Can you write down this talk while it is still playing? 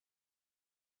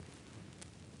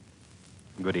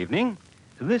Good evening.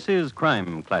 This is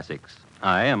Crime Classics.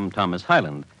 I am Thomas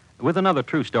Hyland with another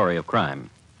true story of crime.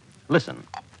 Listen.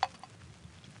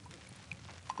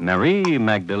 Marie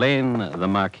Magdalene, the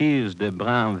Marquise de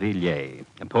Brinvilliers,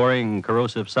 pouring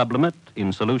corrosive sublimate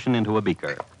in solution into a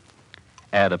beaker.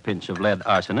 Add a pinch of lead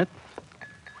arsenate.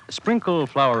 Sprinkle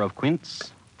flour of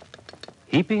quince.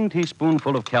 Heaping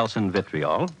teaspoonful of calcium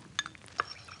vitriol.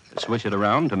 Swish it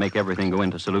around to make everything go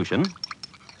into solution.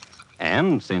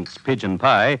 And since pigeon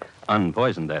pie,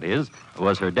 unpoisoned that is,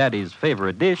 was her daddy's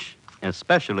favorite dish,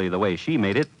 especially the way she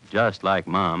made it, just like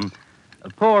Mom,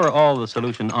 pour all the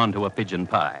solution onto a pigeon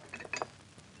pie.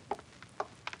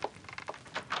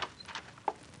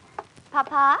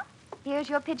 Papa, here's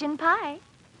your pigeon pie.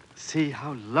 See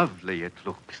how lovely it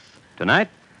looks. Tonight,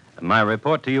 my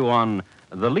report to you on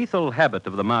the lethal habit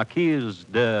of the Marquise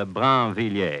de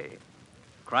Brinvilliers.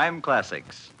 Crime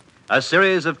Classics, a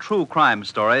series of true crime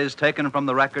stories taken from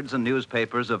the records and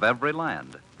newspapers of every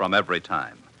land, from every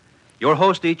time. Your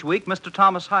host each week, Mr.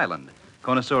 Thomas Hyland,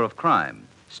 connoisseur of crime,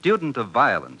 student of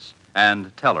violence,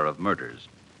 and teller of murders.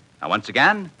 Now, once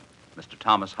again, Mr.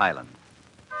 Thomas Hyland.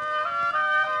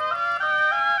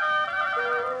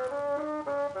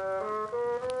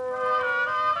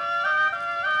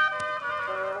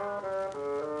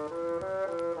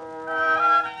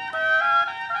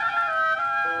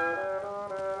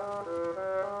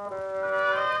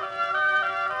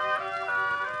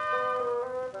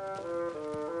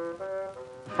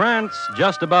 France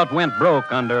just about went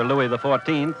broke under Louis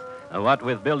XIV, what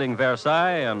with building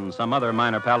Versailles and some other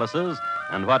minor palaces,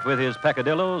 and what with his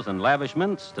peccadillos and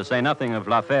lavishments, to say nothing of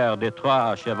l'affaire des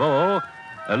Trois Chevaux,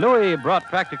 Louis brought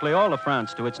practically all of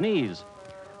France to its knees.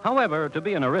 However, to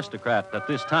be an aristocrat at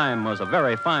this time was a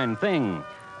very fine thing.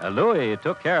 Louis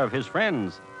took care of his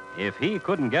friends. If he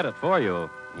couldn't get it for you,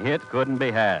 it couldn't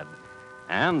be had.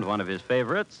 And one of his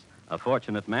favorites, a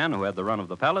fortunate man who had the run of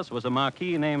the palace, was a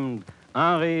marquis named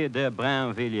Henri de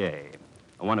Brinvilliers.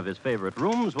 One of his favorite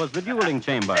rooms was the dueling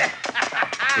chamber.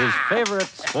 His favorite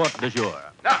sport du jour.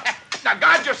 Now,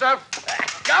 guard yourself.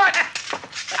 Guard.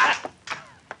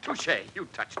 Touche, you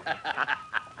touched me.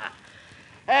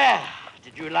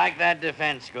 Did you like that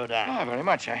defense, Godin? Oh, very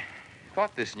much. I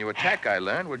thought this new attack I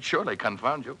learned would surely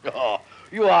confound you. Oh,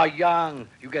 you are young.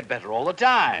 You get better all the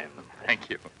time. Thank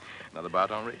you. Another bout,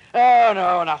 Henri? Oh,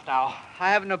 no, enough now. I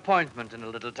have an appointment in a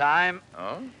little time.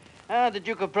 Oh? The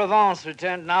Duke of Provence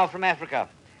returned now from Africa.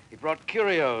 He brought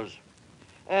curios.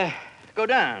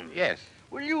 Godin. Yes.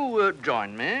 Will you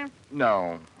join me?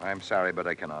 No, I'm sorry, but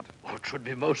I cannot. Oh, it would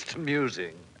be most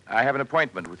amusing. I have an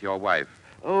appointment with your wife.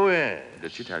 Oh, yes.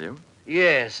 Did she tell you?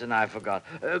 Yes, and I forgot.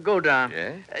 Godin.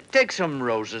 Yes? Take some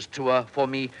roses to her for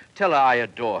me. Tell her I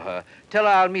adore her. Tell her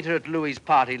I'll meet her at Louis's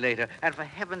party later. And for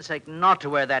heaven's sake, not to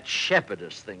wear that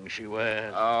shepherdess thing she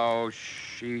wears. Oh,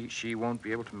 she won't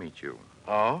be able to meet you.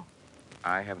 Oh?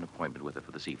 I have an appointment with her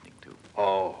for this evening, too.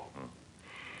 Oh.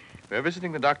 We're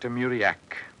visiting the Dr.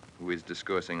 Muriac, who is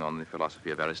discoursing on the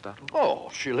philosophy of Aristotle. Oh,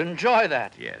 she'll enjoy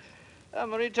that. Yes.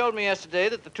 Marie told me yesterday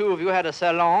that the two of you had a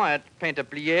salon at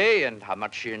Paint-à-Plier and how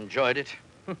much she enjoyed it.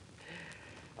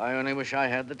 I only wish I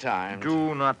had the time.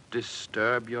 Do not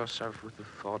disturb yourself with the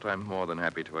thought. I'm more than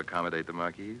happy to accommodate the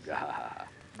Marquise. Ah,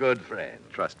 good friend.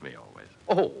 Trust me always.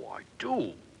 Oh, I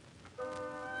do.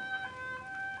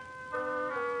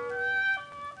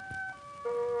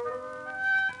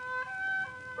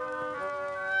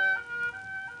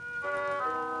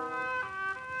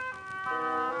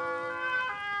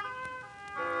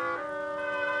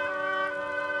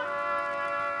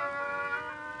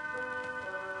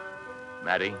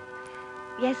 Maddie,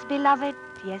 Yes, beloved.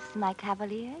 Yes, my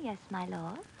cavalier. Yes, my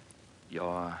lord.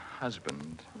 your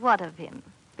husband, What of him,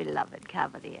 beloved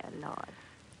cavalier, lord?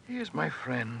 he is my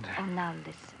friend. Oh, now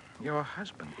listen. Your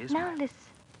husband is Now my... listen.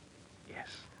 Yes.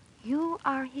 You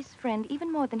are his friend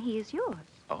even more than he is yours.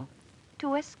 Oh?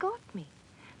 To escort me.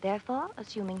 Therefore,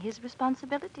 assuming his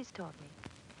responsibilities toward me.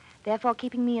 Therefore,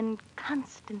 keeping me in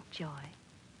constant joy.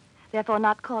 Therefore,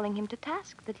 not calling him to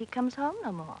task that he comes home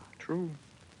no more. True.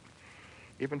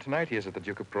 Even tonight he is at the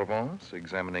Duke of Provence,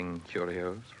 examining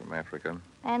curios from Africa.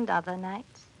 And other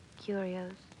nights,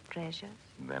 curios, treasures.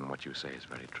 Then what you say is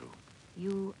very true.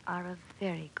 You are a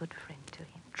very good friend to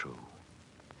him. True.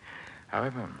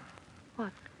 However...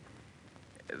 What?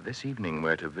 This evening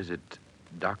we're to visit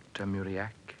Dr.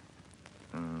 Muriac.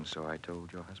 So I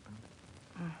told your husband.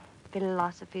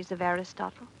 Philosophies of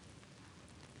Aristotle.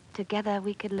 Together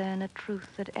we could learn a truth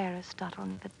that Aristotle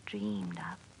never dreamed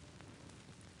of.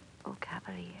 Oh,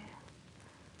 cavalier.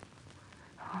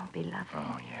 Oh, beloved.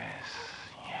 Oh, yes,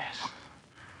 yes.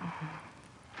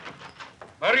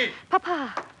 Marie,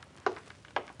 Papa!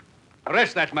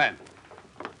 arrest that man.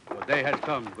 Your day has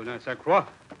come, Gonin Sainte-Croix.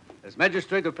 As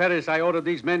magistrate of Paris, I order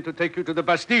these men to take you to the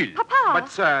Bastille. Papa! But,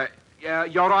 sir,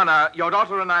 Your Honor, your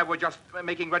daughter and I were just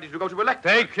making ready to go to a lecture.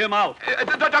 Take him out.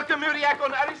 Dr. Muriac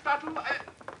and Aristotle.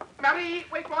 Marie,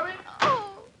 wait for me.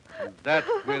 Oh! That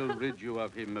will rid you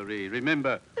of him, Marie.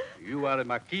 Remember, you are a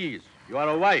marquise. You are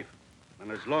a wife.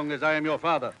 And as long as I am your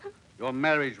father, your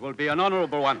marriage will be an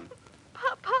honorable one.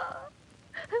 Papa!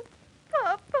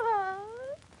 Papa!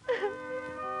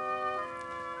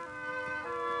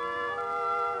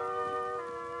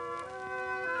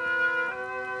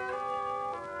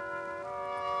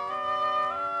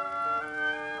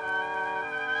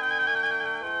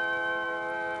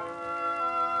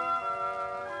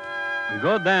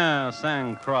 Gaudin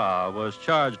Sainte-Croix was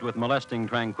charged with molesting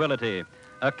tranquility,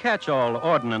 a catch-all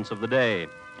ordinance of the day.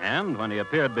 And when he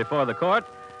appeared before the court,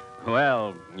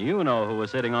 well, you know who was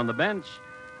sitting on the bench.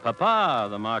 Papa,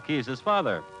 the Marquise's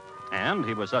father. And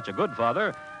he was such a good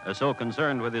father, so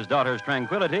concerned with his daughter's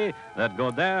tranquility, that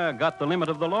Gaudin got the limit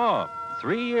of the law,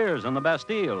 3 years in the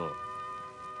Bastille.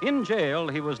 In jail,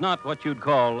 he was not what you'd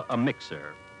call a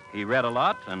mixer. He read a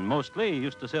lot and mostly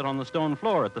used to sit on the stone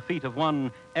floor at the feet of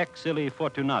one Exili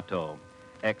Fortunato.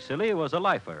 Exili was a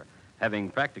lifer, having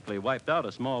practically wiped out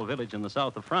a small village in the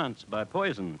south of France by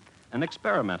poison, an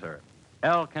experimenter,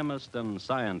 alchemist and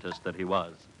scientist that he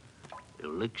was.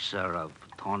 Elixir of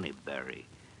tawny berry,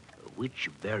 which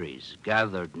berries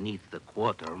gathered neath the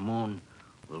quarter moon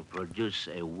will produce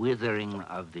a withering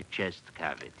of the chest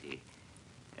cavity.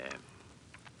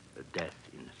 Death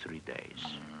in 3 days.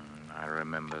 I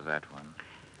remember that one.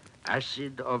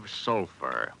 Acid of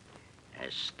sulfur,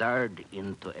 stirred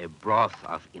into a broth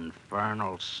of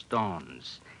infernal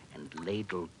stones and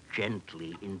ladled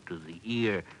gently into the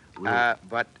ear will...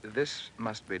 But this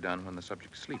must be done when the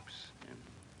subject sleeps.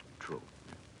 True.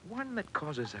 One that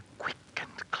causes a quick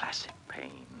and classic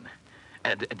pain.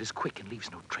 And is quick and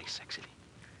leaves no trace, actually.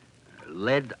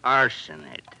 Lead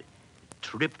arsenate,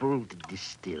 tripled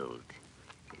distilled.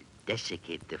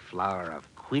 Desiccate the flower of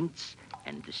quince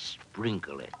and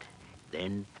sprinkle it.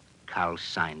 Then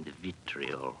calcined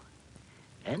vitriol.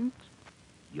 And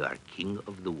you are king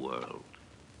of the world.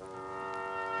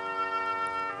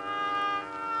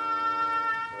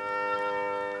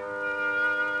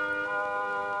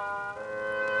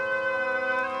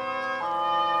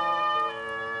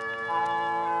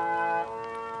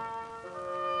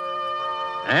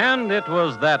 And it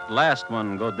was that last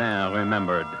one Gaudin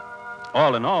remembered.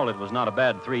 All in all, it was not a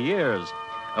bad 3 years.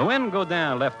 When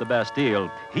Gaudin left the Bastille,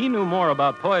 he knew more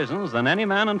about poisons than any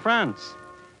man in France.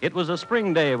 It was a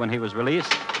spring day when he was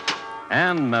released,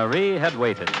 and Marie had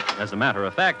waited. As a matter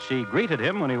of fact, she greeted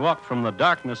him when he walked from the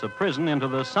darkness of prison into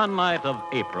the sunlight of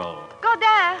April.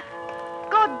 Gaudin!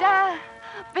 Gaudin!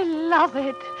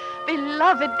 Beloved,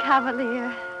 beloved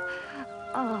cavalier.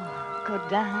 Oh,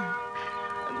 Gaudin.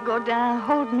 Gaudin,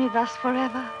 hold me thus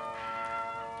forever.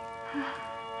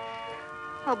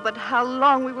 Oh, but how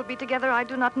long we will be together, I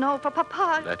do not know, for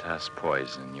Papa... Let us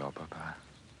poison your papa.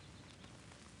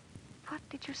 What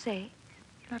did you say?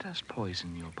 Let us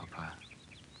poison your papa.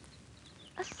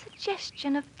 A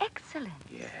suggestion of excellence.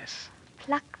 Yes.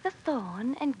 Pluck the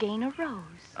thorn and gain a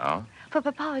rose. Oh? For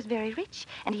Papa is very rich,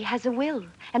 and he has a will,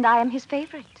 and I am his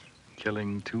favorite.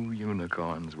 Killing 2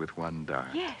 unicorns with 1 dart.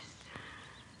 Yes.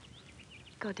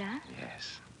 Gaudin,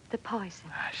 Yes. the poison.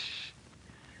 Hush.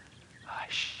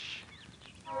 Hush.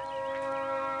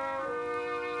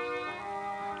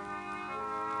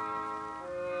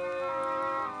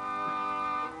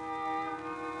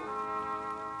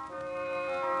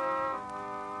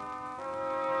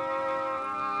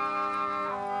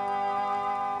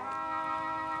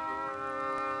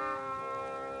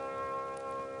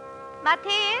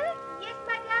 Mathilde? Yes,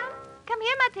 madame. Come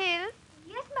here, Mathilde.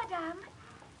 Yes, madame.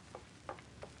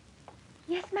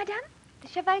 Yes, madame. The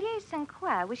Chevalier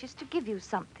Sainte-Croix wishes to give you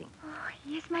something. Oh,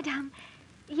 yes, madame.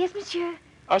 Yes, monsieur.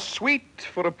 A sweet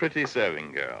for a pretty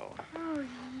serving girl. Oh,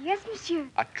 yes, monsieur.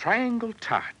 A triangle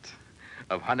tart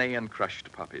of honey and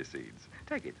crushed poppy seeds.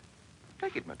 Take it.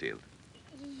 Take it, Mathilde.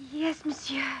 Yes,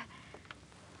 monsieur.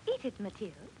 Eat it,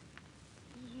 Mathilde.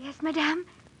 Yes, madame.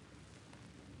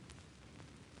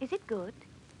 Is it good?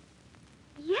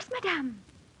 Yes, madame.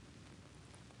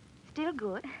 Still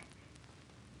good?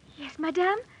 Yes,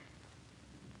 madame.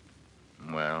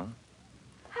 Well?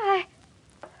 Madame!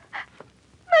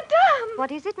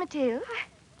 What is it, Mathilde?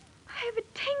 I have a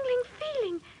tingling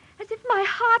feeling, as if my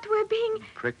heart were being...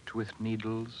 Pricked with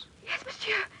needles? Yes,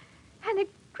 monsieur. And a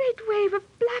great wave of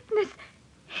blackness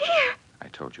here. I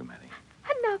told you, Maddie.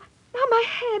 And now my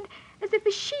head, as if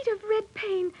a sheet of red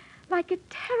pain, like a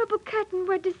terrible curtain,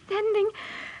 were descending.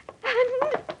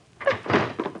 And...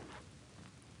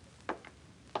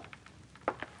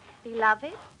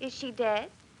 Beloved, is she dead?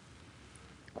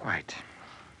 Quite.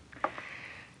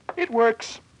 It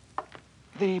works.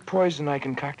 The poison I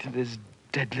concocted is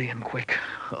deadly and quick.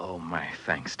 Oh, my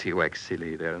thanks to you,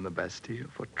 Exili, there in the Bastille,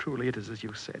 for truly it is as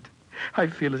you said. I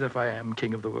feel as if I am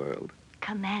king of the world.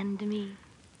 Command me.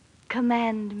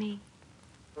 Command me.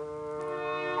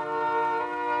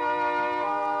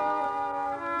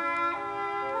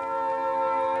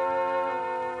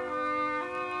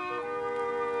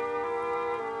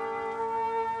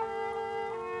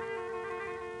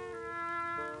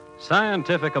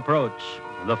 Scientific approach,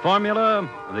 the formula,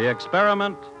 the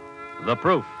experiment, the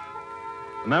proof.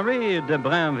 Marie de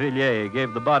Brinvilliers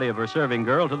gave the body of her serving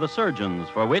girl to the surgeons,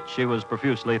 for which she was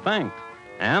profusely thanked.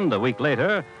 And a week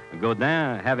later,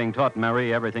 Gaudin, having taught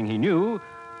Marie everything he knew,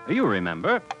 you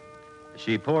remember,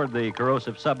 she poured the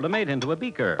corrosive sublimate into a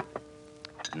beaker.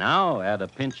 Now add a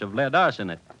pinch of lead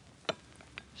arsenate.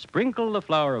 Sprinkle the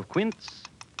flower of quince,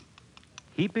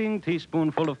 heaping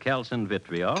teaspoonful of calcined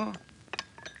vitriol.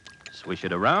 Swish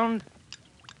it around,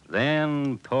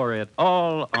 then pour it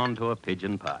all onto a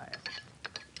pigeon pie.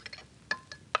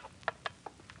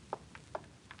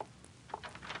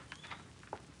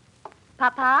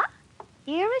 Papa,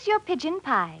 here is your pigeon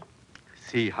pie.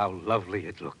 See how lovely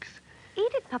it looks.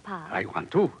 Eat it, Papa. I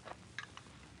want to.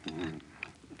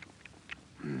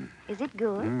 Is it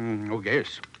good? Oh,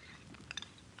 yes.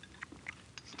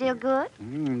 Still good?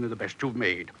 The best you've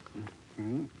made.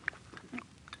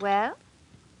 Well,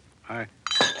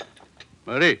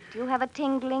 Marie. do you have a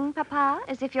tingling, Papa,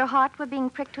 as if your heart were being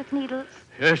pricked with needles?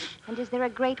 Yes, And is there a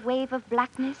great wave of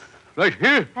blackness? right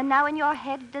here. And now in your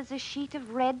head does a sheet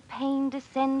of red pain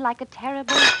descend like a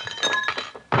terrible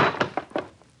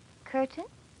curtain?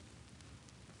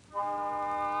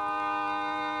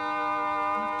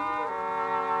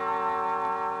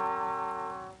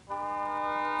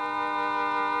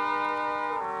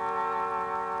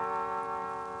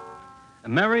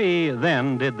 Marie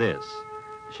then did this.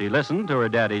 She listened to her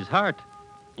daddy's heart.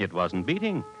 It wasn't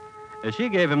beating. She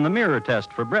gave him the mirror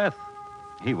test for breath.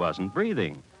 He wasn't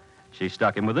breathing. She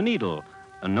stuck him with a needle.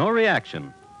 No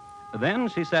reaction. Then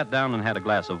she sat down and had a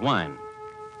glass of wine.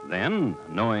 Then,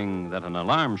 knowing that an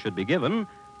alarm should be given,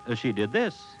 she did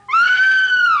this.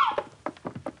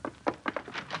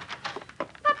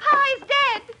 Papa is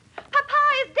dead! Papa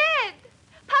is dead!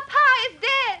 Papa is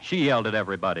dead! She yelled at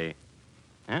everybody.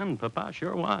 And Papa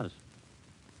sure was.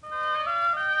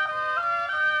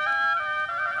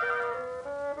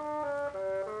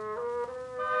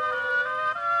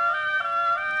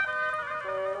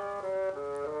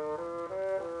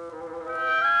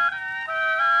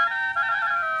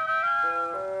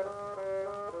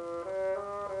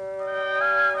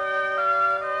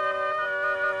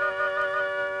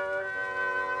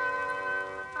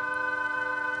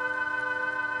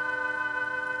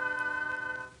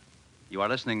 You are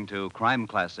listening to Crime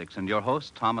Classics and your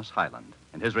host, Thomas Hyland,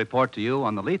 and his report to you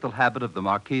on the lethal habit of the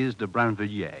Marquise de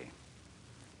Brinvilliers.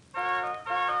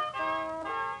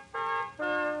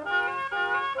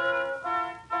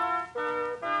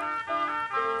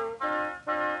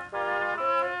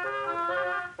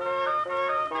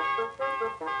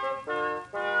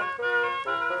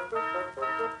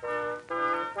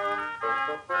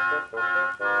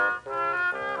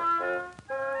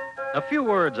 A few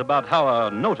words about how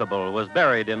a notable was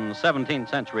buried in 17th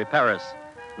century Paris.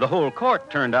 The whole court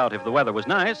turned out if the weather was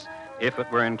nice. If it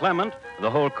were inclement, the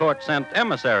whole court sent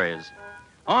emissaries.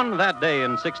 On that day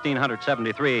in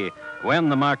 1673, when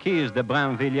the Marquise de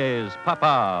Brinvilliers'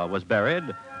 papa was buried,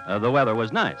 the weather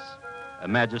was nice.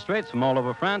 Magistrates from all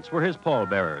over France were his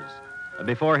pallbearers.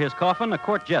 Before his coffin, a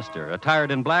court jester,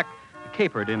 attired in black,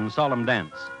 capered in solemn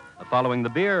dance. Following the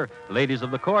bier, ladies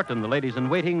of the court and the ladies in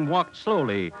waiting walked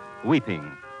slowly,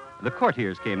 weeping. The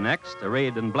courtiers came next,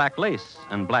 arrayed in black lace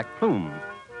and black plume.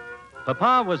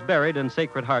 Papa was buried in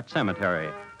Sacred Heart Cemetery,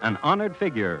 an honored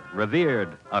figure,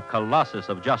 revered, a colossus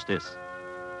of justice.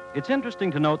 It's interesting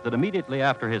to note that immediately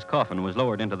after his coffin was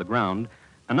lowered into the ground,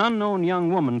 an unknown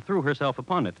young woman threw herself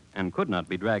upon it and could not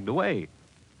be dragged away.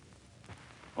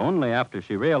 Only after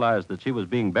she realized that she was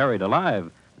being buried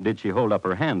alive did she hold up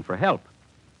her hand for help.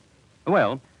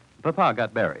 Well, Papa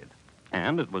got buried,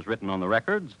 and it was written on the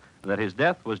records that his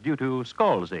death was due to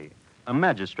scalzi, a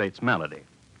magistrate's malady.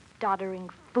 Doddering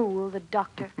fool, the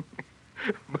doctor.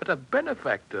 But a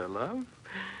benefactor, love.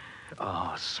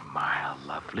 Oh, smile,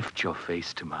 love. Lift your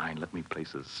face to mine. Let me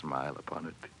place a smile upon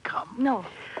it. Come. No,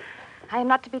 I am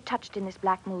not to be touched in this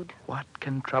black mood. What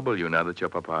can trouble you now that your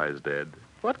papa is dead?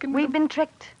 What can... We've been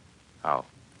tricked. How?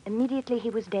 Immediately he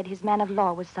was dead, his man of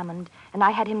law was summoned, and I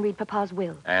had him read Papa's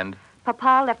will. And?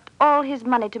 Papa left all his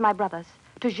money to my brothers,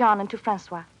 to Jean and to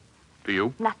Francois. To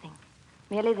you? Nothing.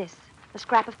 Merely this. A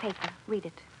scrap of paper. Read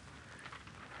it.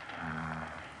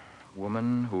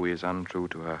 Woman who is untrue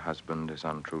to her husband is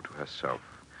untrue to herself.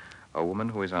 A woman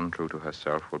who is untrue to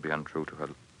herself will be untrue to her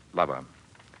lover.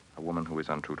 A woman who is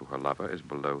untrue to her lover is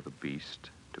below the beast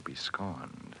to be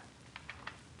scorned.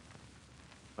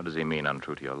 What does he mean,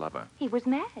 untrue to your lover? He was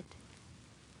mad.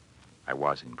 I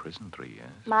was in prison 3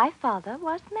 years. My father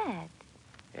was mad.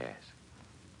 Yes.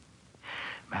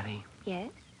 Maddie, Yes?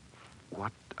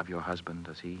 what of your husband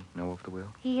does he know of the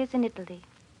will? He is in Italy.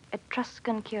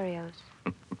 Etruscan curios.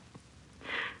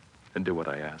 Then do what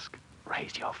I ask.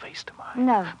 Raise your face to mine.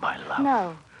 No. My love.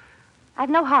 No. I've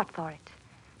no heart for it.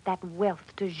 That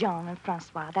wealth to Jean and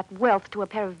Francois. That wealth to a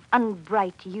pair of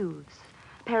unbright youths.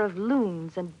 A pair of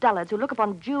loons and dullards who look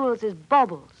upon jewels as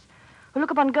baubles. Who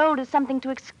look upon gold as something to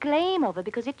exclaim over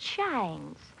because it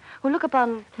shines. Who look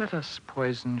upon... Let us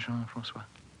poison Jean-Francois.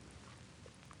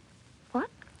 What?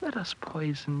 Let us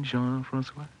poison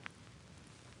Jean-Francois.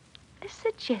 A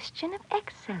suggestion of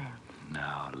excellence.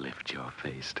 Now lift your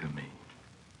face to me.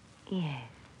 Yes.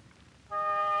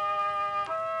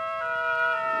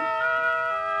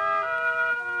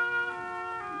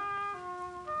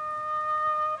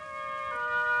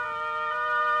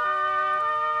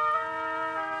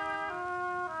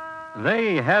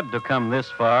 They had to come this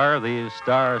far, these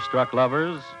star-struck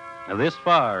lovers, this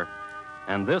far.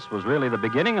 And this was really the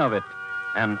beginning of it,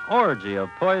 an orgy of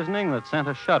poisoning that sent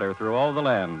a shudder through all the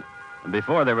land. And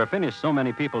before they were finished, so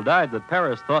many people died that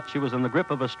Paris thought she was in the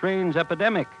grip of a strange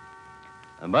epidemic.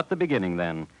 But the beginning,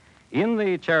 then. In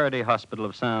the charity hospital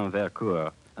of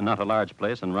Saint-Vercourt, not a large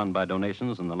place and run by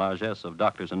donations and the largesse of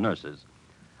doctors and nurses,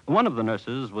 one of the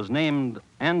nurses was named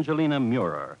Angelina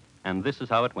Murer, and this is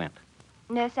how it went.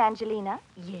 Nurse Angelina,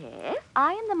 Yes?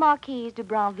 I am the Marquise de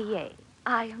Brinvilliers.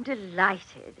 I am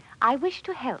delighted. I wish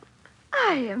to help.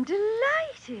 I am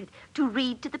delighted. To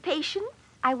read to the patients?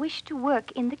 I wish to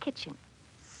work in the kitchen.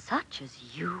 Such as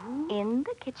you? In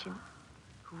the kitchen.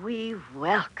 We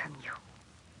welcome you.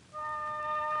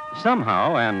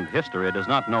 Somehow, and history does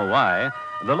not know why,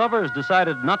 the lovers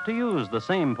decided not to use the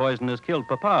same poison as killed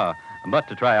Papa, but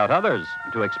to try out others,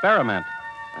 to experiment.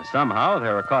 Somehow,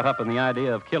 they were caught up in the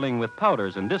idea of killing with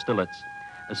powders and distillates.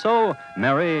 So,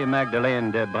 Marie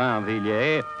Magdalene de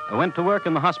Brinvilliers went to work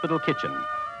in the hospital kitchen.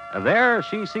 There,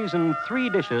 she seasoned 3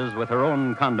 dishes with her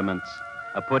own condiments.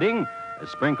 A pudding,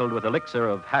 sprinkled with elixir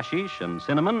of hashish and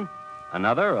cinnamon.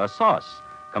 Another, a sauce,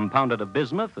 compounded of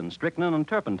bismuth and strychnine and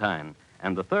turpentine.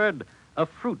 And the third, a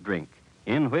fruit drink,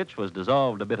 in which was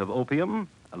dissolved a bit of opium,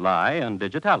 lye, and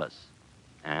digitalis.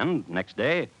 And next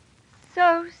day...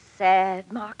 So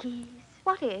sad, Marquise.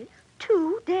 What is?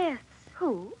 2 deaths.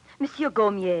 Who? Monsieur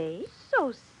Gaumier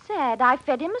So sad. I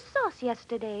fed him a sauce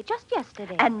yesterday, just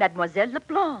yesterday. and Mademoiselle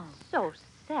Leblanc. So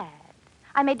sad.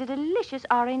 I made a delicious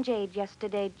orangeade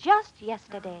yesterday, just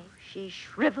yesterday. She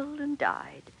shriveled and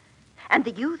died. And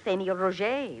the youth, Emile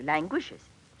Roger, languishes.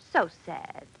 So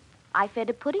sad. I fed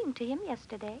a pudding to him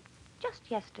yesterday, just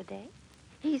yesterday.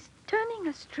 He's turning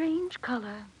a strange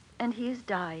color, and he is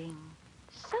dying.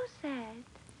 So sad.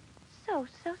 So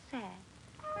sad.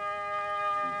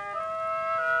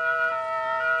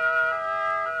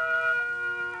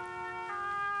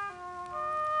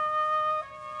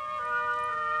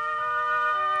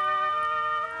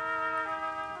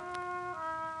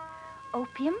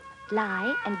 Opium,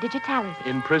 lye, and digitalis.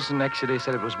 In prison, Exeter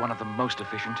said it was one of the most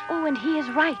efficient. Oh, and he is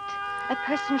right. A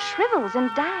person shrivels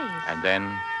and dies. And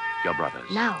then, your brothers.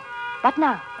 Now. What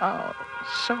now? Oh,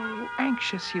 so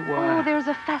anxious you were. Oh, there's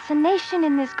a fascination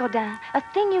in this, Godin. A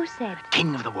thing you said.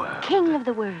 King of the world. King of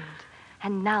the world.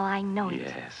 And now I know it.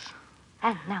 Yes.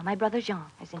 And now my brother Jean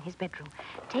is in his bedroom.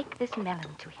 Take this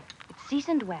melon to him. It's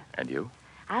seasoned well. And you?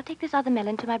 I'll take this other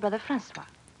melon to my brother Francois.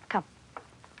 Come.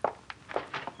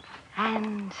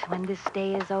 And when this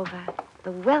day is over,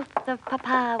 the wealth of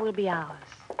Papa will be ours.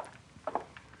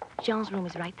 Jean's room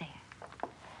is right there.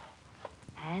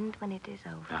 And when it is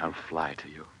over... I'll fly to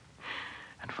you.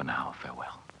 And for now,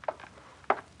 farewell.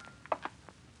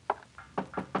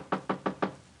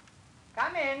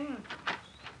 Come in.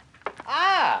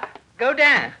 Ah,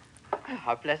 Godin.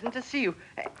 How pleasant to see you.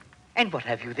 And what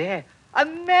have you there? A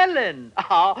melon.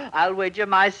 Oh, I'll wager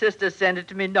my sister sent it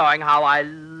to me knowing how I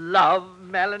love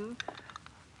melon.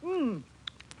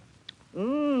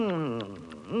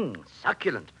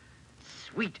 Succulent.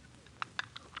 Sweet.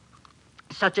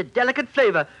 Such a delicate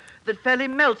flavor that fairly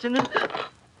melts in the...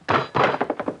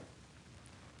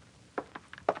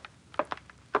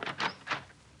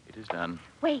 It is done.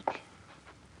 Wait.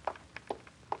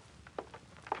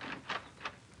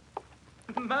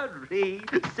 My Marie,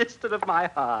 sister of my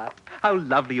heart. How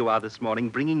lovely you are this morning,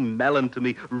 bringing melon to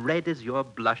me, red as your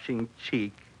blushing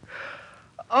cheek.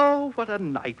 Oh, what a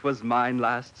night was mine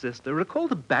last, sister. Recall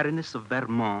the Baroness of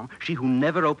Vermont, she who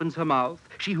never opens her mouth,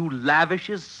 she who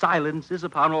lavishes silences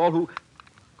upon all who...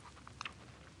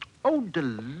 Oh,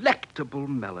 delectable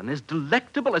melon, as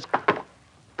delectable as...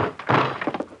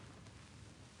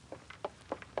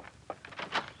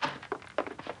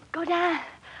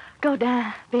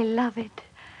 Godin, beloved.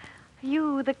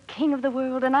 You, the king of the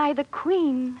world, and I, the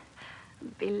queen.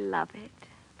 Beloved.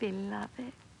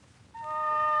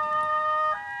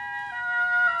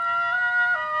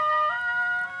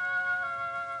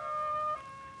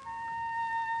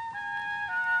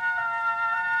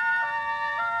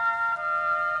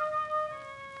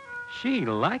 She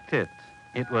liked it.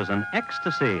 It was an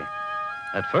ecstasy.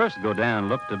 At first, Godin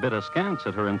looked a bit askance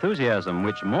at her enthusiasm,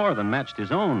 which more than matched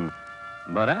his own.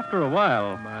 But after a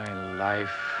while... My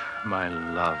life, my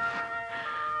love,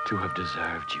 to have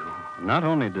deserved you. Not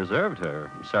only deserved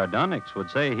her, sardonyx would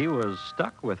say he was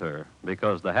stuck with her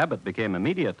because the habit became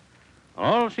immediate.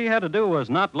 All she had to do was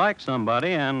not like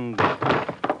somebody, and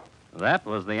that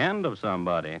was the end of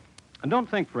somebody. And don't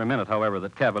think for a minute, however,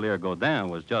 that Cavalier Godin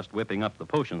was just whipping up the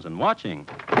potions and watching.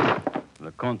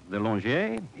 The Comte de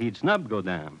Longier, he'd snubbed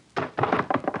Godin.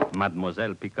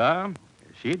 Mademoiselle Picard,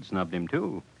 she'd snubbed him,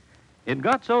 too. It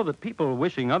got so that people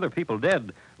wishing other people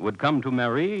dead would come to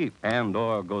Marie and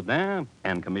or Godin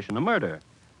and commission a murder.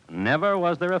 Never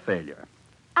was there a failure.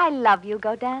 I love you,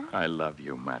 Godin. I love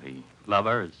you, Marie.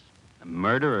 Lovers,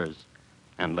 murderers,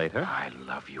 and later... I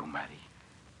love you, Marie.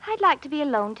 I'd like to be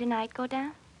alone tonight,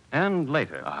 Godin. And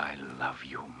later. I love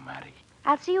you, Marie.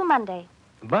 I'll see you Monday.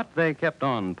 But they kept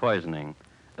on poisoning.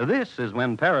 This is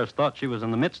when Paris thought she was in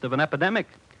the midst of an epidemic.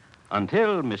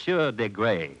 Until Monsieur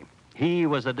Desgrais. He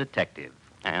was a detective,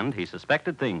 and he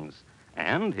suspected things.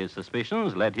 And his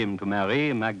suspicions led him to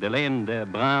Marie Magdalene de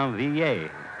Brinvilliers.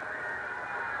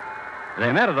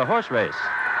 They met at a horse race.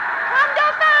 Run,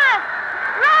 Dauphin!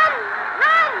 Run!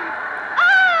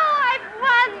 Oh,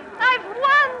 I've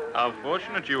won! How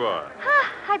fortunate you are.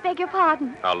 I beg your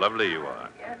pardon. How lovely you are.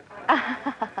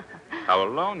 How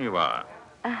alone you are.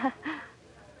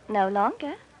 No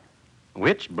longer.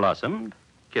 Which blossomed.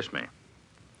 Kiss me.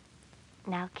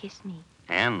 Now kiss me.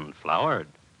 And flowered.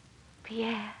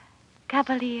 Pierre,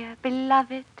 Cavalier,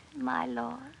 beloved, my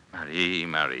lord.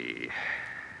 Marie.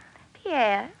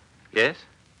 Pierre, Yes?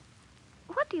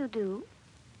 what do you do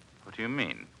What do you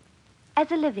mean?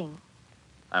 as a living?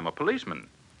 I'm a policeman.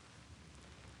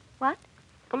 What?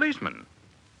 Policeman.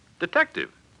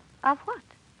 Detective. Of what?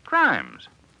 Crimes.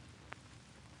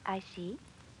 I see.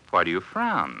 Why do you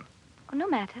frown? Oh, no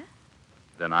matter.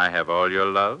 Then I have all your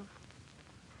love?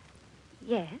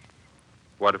 Yes.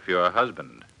 What if you're a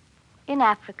husband? In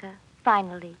Africa,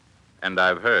 finally. And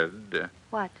I've heard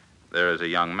What? there is a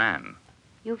young man,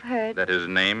 You've heard? that his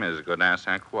name is Godin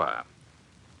Saint Croix.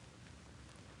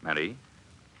 Marie,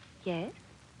 Yes.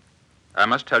 I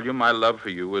must tell you my love for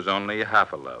you is only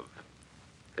half a love,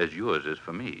 as yours is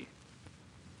for me.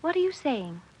 What are you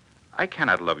saying? I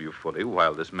cannot love you fully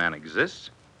while this man exists.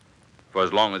 For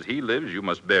as long as he lives, you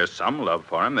must bear some love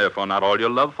for him, therefore not all your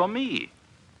love for me.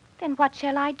 Then what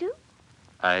shall I do?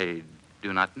 I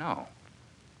do not know.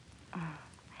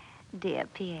 Dear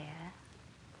Pierre,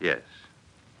 Yes.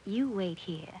 you wait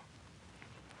here.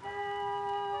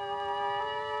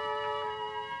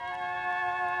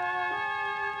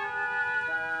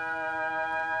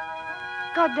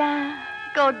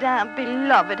 Godin,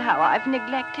 beloved, how I've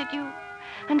neglected you,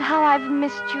 and how I've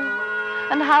missed you,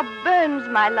 and how burns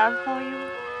my love for you.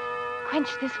 Quench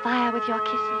this fire with your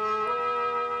kisses.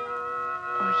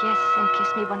 Oh, yes, and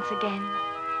kiss me once again.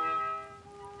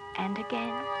 And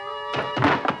again.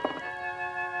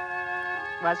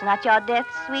 Was not your death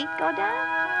sweet, Godin?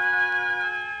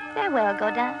 Farewell,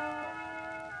 Godin.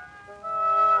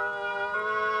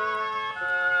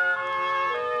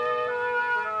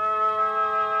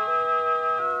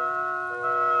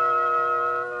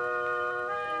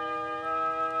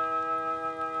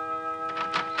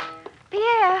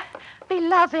 Pierre,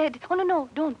 beloved. Oh, no,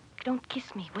 don't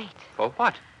kiss me. Wait. For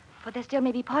what? For there still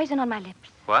may be poison on my lips.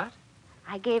 What?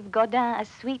 I gave Godin a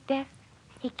sweet death.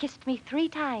 He kissed me 3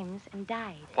 times and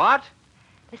died. What?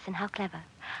 Listen, how clever.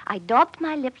 I daubed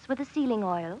my lips with a sealing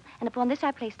oil, and upon this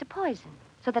I placed a poison,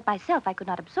 so that myself I could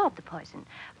not absorb the poison.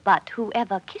 But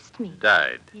whoever kissed me...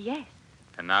 Died. Yes,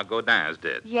 And now Godin is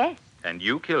dead. yes, And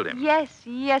you killed him. yes,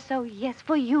 oh yes,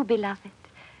 for you, beloved.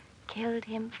 Killed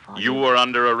him for You were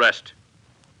under arrest.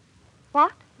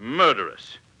 What?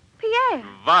 Murderous. Pierre.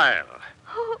 Vile.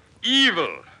 Oh,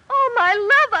 Evil. Oh, my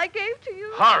love I gave to you.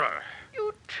 Horror.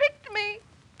 You tricked me.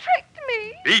 tricked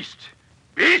me. Beast!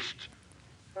 Beast!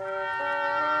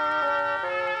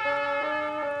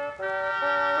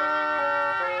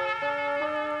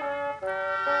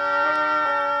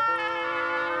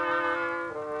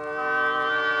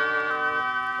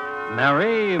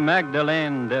 Marie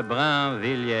Magdalene de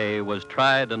Brinvilliers was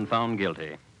tried and found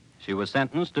guilty. She was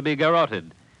sentenced to be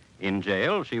garroted. In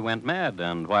jail, she went mad,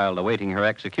 and while awaiting her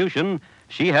execution,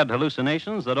 she had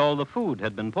hallucinations that all the food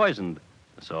had been poisoned.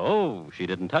 So she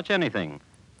didn't touch anything.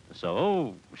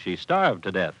 So she starved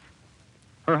to death.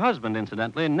 Her husband,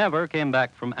 incidentally, never came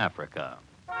back from Africa.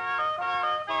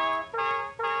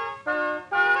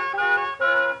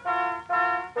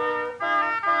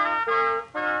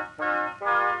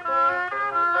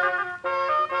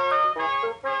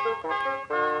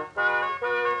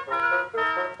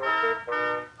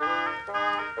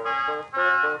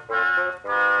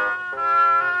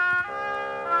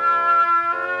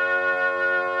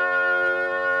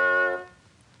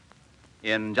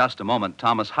 In just a moment,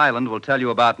 Thomas Hyland will tell you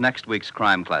about next week's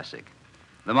crime classic.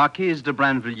 The Marquise de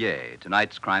Brinvilliers,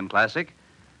 tonight's crime classic,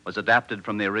 was adapted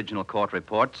from the original court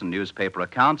reports and newspaper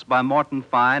accounts by Morton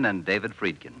Fine and David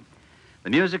Friedkin. The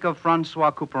music of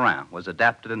Francois Couperin was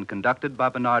adapted and conducted by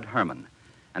Bernard Herrmann,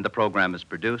 and the program is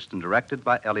produced and directed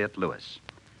by Elliott Lewis.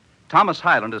 Thomas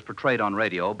Hyland is portrayed on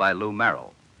radio by Lou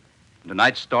Merrill. In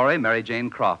tonight's story, Mary Jane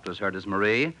Croft was heard as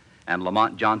Marie and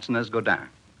Lamont Johnson as Godin.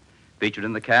 Featured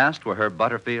in the cast were Herb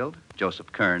Butterfield,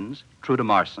 Joseph Kearns, Trude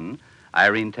Marson,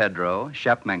 Irene Tedrow,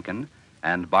 Shep Menken,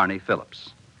 and Barney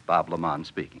Phillips. Bob Lamont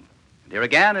speaking. And here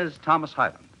again is Thomas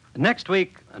Hyland. Next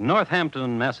week,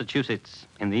 Northampton, Massachusetts,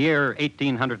 in the year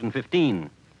 1815.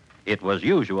 It was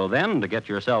usual then to get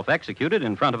yourself executed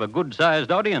in front of a good-sized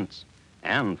audience.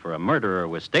 And for a murderer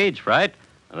with stage fright,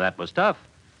 that was tough.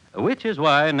 Which is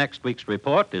why next week's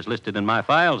report is listed in my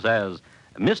files as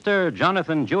Mr.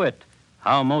 Jonathan Jewett,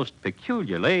 how most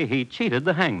peculiarly he cheated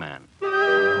the hangman.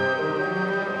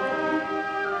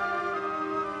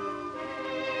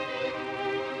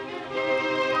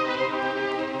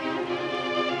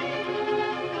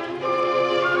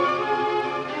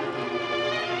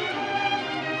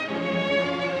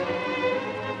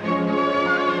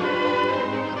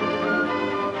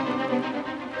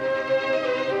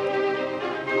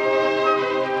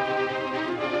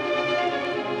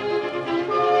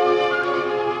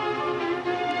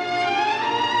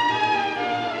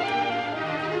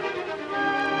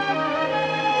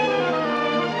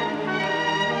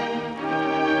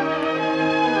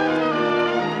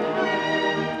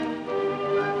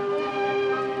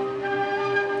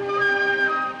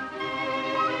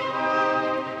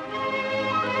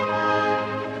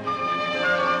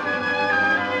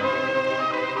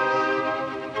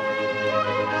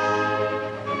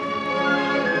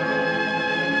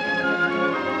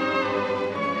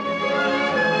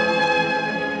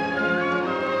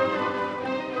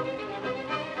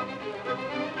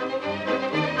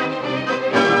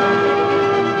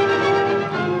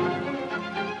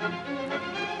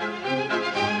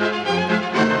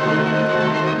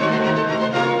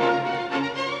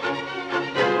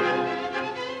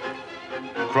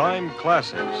 Crime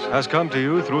Classics has come to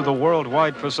you through the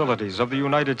worldwide facilities of the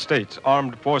United States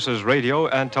Armed Forces Radio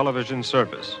and Television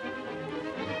Service.